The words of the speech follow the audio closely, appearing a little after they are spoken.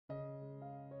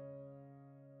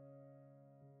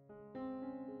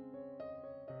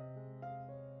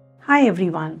Hi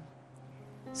everyone.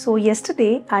 So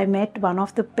yesterday I met one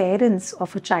of the parents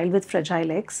of a child with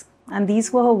fragile X, and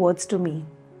these were her words to me.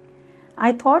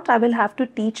 I thought I will have to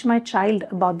teach my child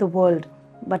about the world,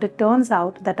 but it turns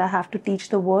out that I have to teach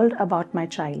the world about my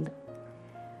child.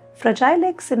 Fragile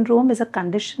X syndrome is a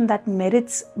condition that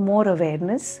merits more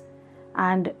awareness,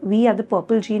 and we at the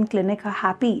Purple Gene Clinic are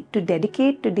happy to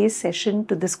dedicate today's session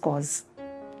to this cause.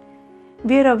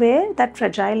 We are aware that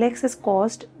Fragile X is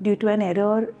caused due to an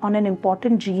error on an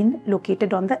important gene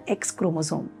located on the X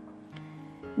chromosome.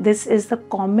 This is the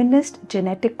commonest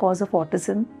genetic cause of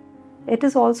autism. It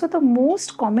is also the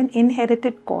most common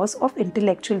inherited cause of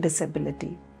intellectual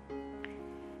disability.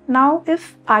 Now,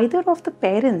 if either of the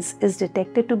parents is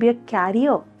detected to be a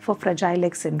carrier for Fragile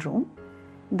X syndrome,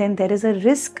 then there is a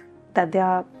risk that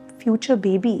their future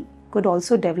baby could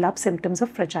also develop symptoms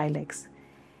of Fragile X.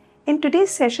 In today's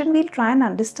session, we'll try and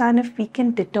understand if we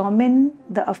can determine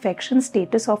the affection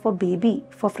status of a baby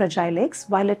for Fragile X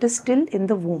while it is still in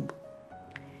the womb.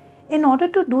 In order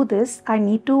to do this, I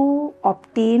need to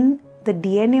obtain the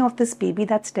DNA of this baby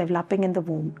that's developing in the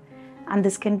womb. And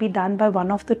this can be done by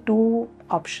one of the two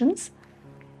options.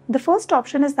 The first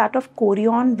option is that of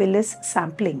chorion-Willis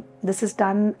sampling. This is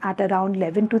done at around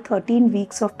 11 to 13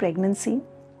 weeks of pregnancy.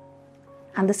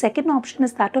 And the second option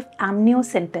is that of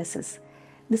amniocentesis.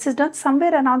 This is done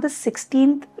somewhere around the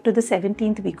 16th to the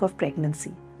 17th week of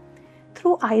pregnancy.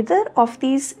 Through either of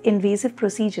these invasive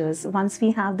procedures, once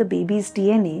we have the baby's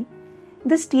DNA,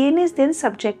 this DNA is then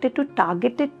subjected to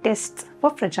targeted tests for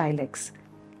Fragile X.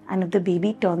 And if the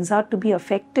baby turns out to be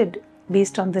affected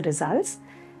based on the results,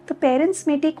 the parents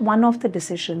may take one of the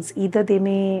decisions. Either they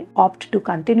may opt to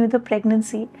continue the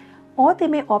pregnancy or they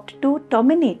may opt to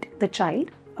terminate the child,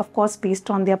 of course based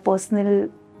on their personal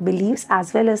beliefs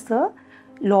as well as the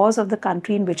laws of the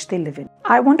country in which they live in.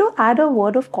 I want to add a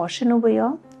word of caution over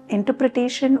here.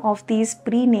 Interpretation of these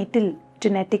prenatal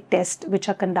genetic tests which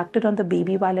are conducted on the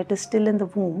baby while it is still in the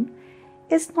womb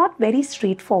is not very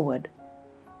straightforward.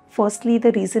 Firstly,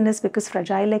 the reason is because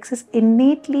Fragile X is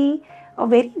innately a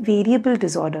very variable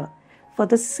disorder. For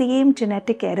the same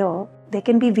genetic error, there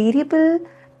can be variable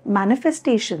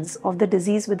manifestations of the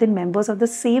disease within members of the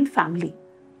same family.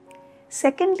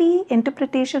 Secondly,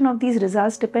 interpretation of these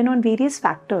results depend on various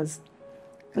factors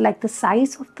like the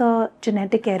size of the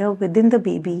genetic error within the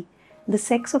baby, the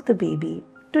sex of the baby,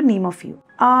 to name a few.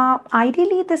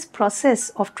 Ideally, this process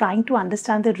of trying to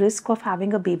understand the risk of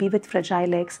having a baby with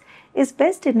Fragile X is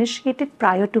best initiated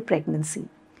prior to pregnancy.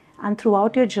 And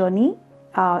throughout your journey,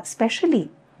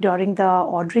 especially during the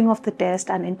ordering of the test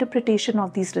and interpretation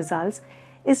of these results,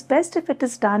 is best if it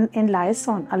is done in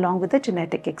liaison along with a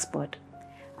genetic expert.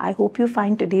 I hope you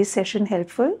find today's session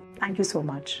helpful. Thank you so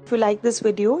much. If you like this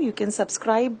video, you can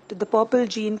subscribe to the Purple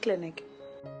Gene Clinic.